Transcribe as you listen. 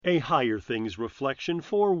A Higher Things Reflection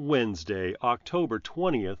for Wednesday, October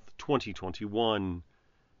 20th, 2021.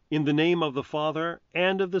 In the name of the Father,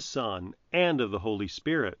 and of the Son, and of the Holy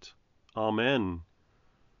Spirit. Amen.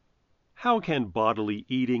 How can bodily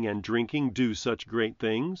eating and drinking do such great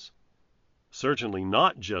things? Certainly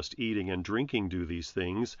not just eating and drinking do these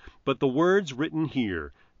things, but the words written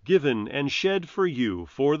here, given and shed for you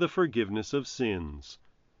for the forgiveness of sins.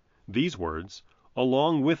 These words,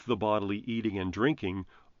 along with the bodily eating and drinking,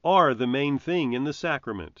 are the main thing in the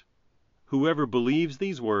sacrament. Whoever believes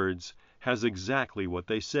these words has exactly what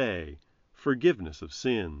they say, forgiveness of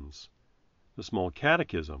sins. The Small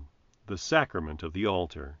Catechism, the Sacrament of the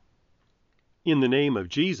Altar. In the name of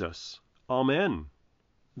Jesus, Amen.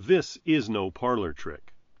 This is no parlor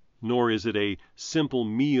trick, nor is it a simple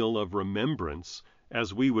meal of remembrance,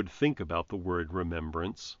 as we would think about the word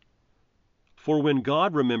remembrance. For when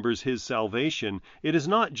God remembers his salvation, it is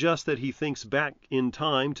not just that he thinks back in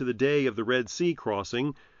time to the day of the Red Sea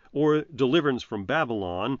crossing, or deliverance from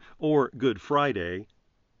Babylon, or Good Friday.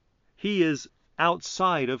 He is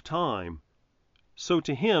outside of time. So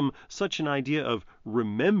to him, such an idea of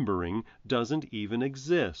remembering doesn't even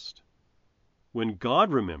exist. When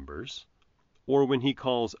God remembers, or when he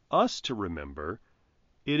calls us to remember,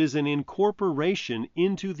 it is an incorporation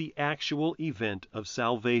into the actual event of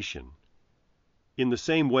salvation. In the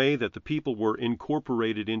same way that the people were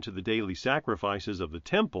incorporated into the daily sacrifices of the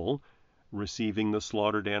temple, receiving the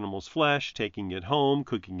slaughtered animal's flesh, taking it home,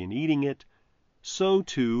 cooking and eating it, so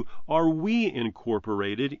too are we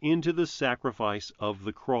incorporated into the sacrifice of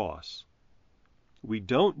the cross. We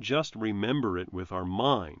don't just remember it with our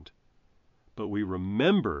mind, but we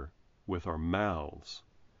remember with our mouths.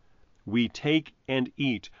 We take and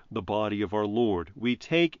eat the body of our Lord. We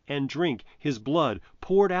take and drink his blood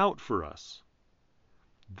poured out for us.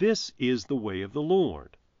 This is the way of the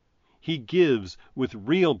Lord. He gives with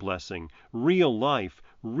real blessing, real life,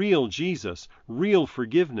 real Jesus, real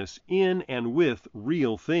forgiveness in and with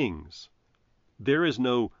real things. There is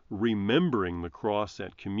no remembering the cross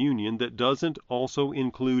at communion that doesn't also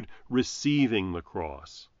include receiving the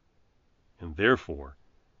cross. And therefore,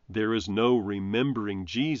 there is no remembering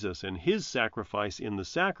Jesus and his sacrifice in the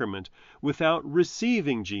sacrament without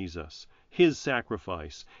receiving Jesus, his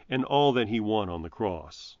sacrifice, and all that he won on the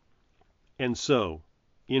cross. And so,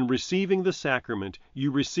 in receiving the sacrament,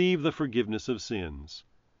 you receive the forgiveness of sins.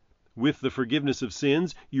 With the forgiveness of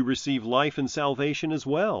sins, you receive life and salvation as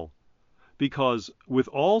well, because with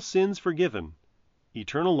all sins forgiven,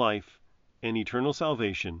 eternal life and eternal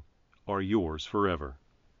salvation are yours forever.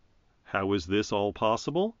 How is this all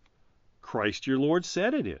possible? Christ your Lord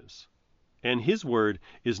said it is. And his word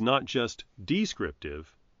is not just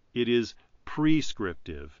descriptive, it is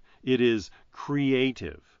prescriptive, it is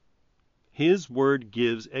creative. His word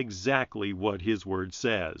gives exactly what his word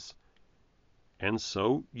says. And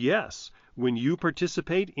so, yes, when you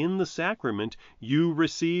participate in the sacrament, you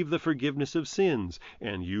receive the forgiveness of sins,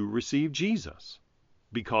 and you receive Jesus,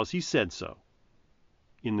 because he said so.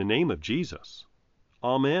 In the name of Jesus,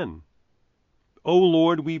 Amen. O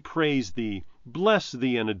Lord, we praise thee, bless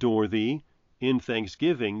thee, and adore thee. In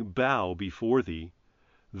thanksgiving bow before thee.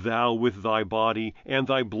 Thou with thy body and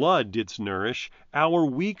thy blood didst nourish our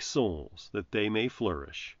weak souls, that they may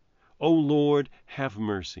flourish. O Lord, have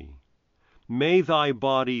mercy. May thy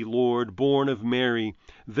body, Lord, born of Mary,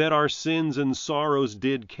 that our sins and sorrows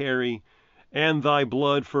did carry, and thy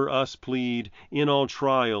blood for us plead, in all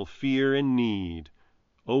trial, fear, and need.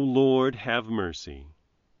 O Lord, have mercy.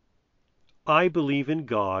 I believe in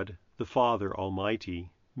God, the Father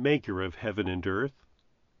Almighty, maker of heaven and earth,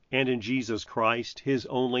 and in Jesus Christ, his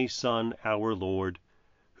only Son, our Lord,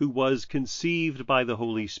 who was conceived by the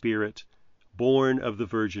Holy Spirit, born of the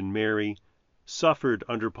Virgin Mary, suffered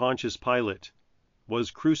under Pontius Pilate,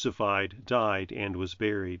 was crucified, died, and was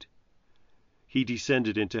buried. He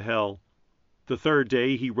descended into hell. The third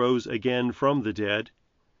day he rose again from the dead.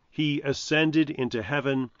 He ascended into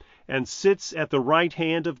heaven and sits at the right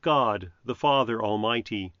hand of God, the Father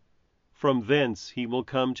Almighty. From thence he will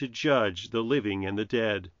come to judge the living and the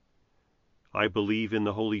dead. I believe in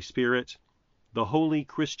the Holy Spirit, the holy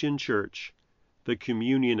Christian Church, the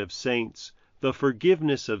communion of saints, the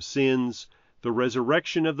forgiveness of sins, the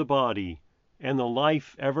resurrection of the body, and the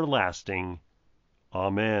life everlasting.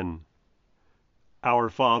 Amen. Our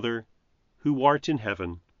Father, who art in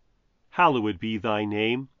heaven, hallowed be thy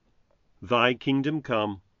name. Thy kingdom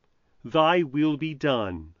come, thy will be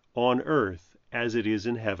done, on earth as it is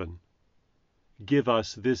in heaven. Give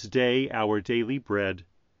us this day our daily bread,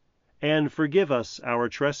 and forgive us our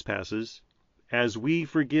trespasses, as we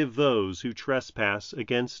forgive those who trespass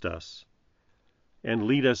against us. And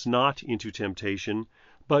lead us not into temptation,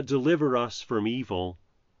 but deliver us from evil.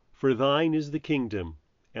 For thine is the kingdom,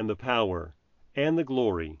 and the power, and the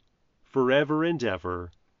glory, forever and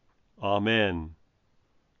ever. Amen.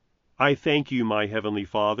 I thank you, my heavenly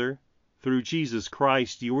Father, through Jesus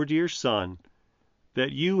Christ, your dear Son,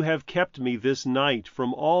 that you have kept me this night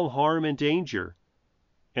from all harm and danger,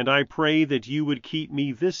 and I pray that you would keep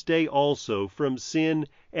me this day also from sin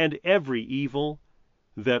and every evil,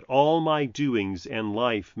 that all my doings and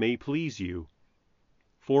life may please you.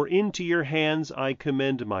 For into your hands I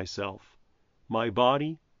commend myself, my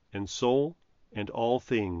body and soul, and all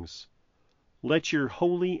things. Let your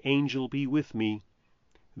holy angel be with me,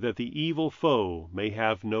 that the evil foe may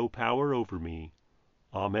have no power over me.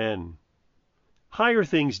 Amen. Higher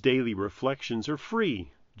Things Daily Reflections are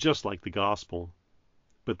free, just like the Gospel,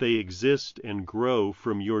 but they exist and grow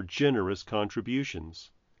from your generous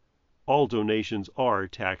contributions. All donations are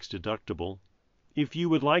tax deductible. If you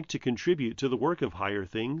would like to contribute to the work of Higher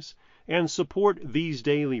Things and support these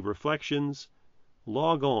daily reflections,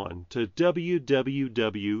 log on to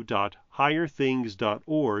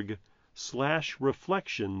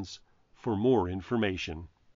www.higherthings.org/reflections for more information.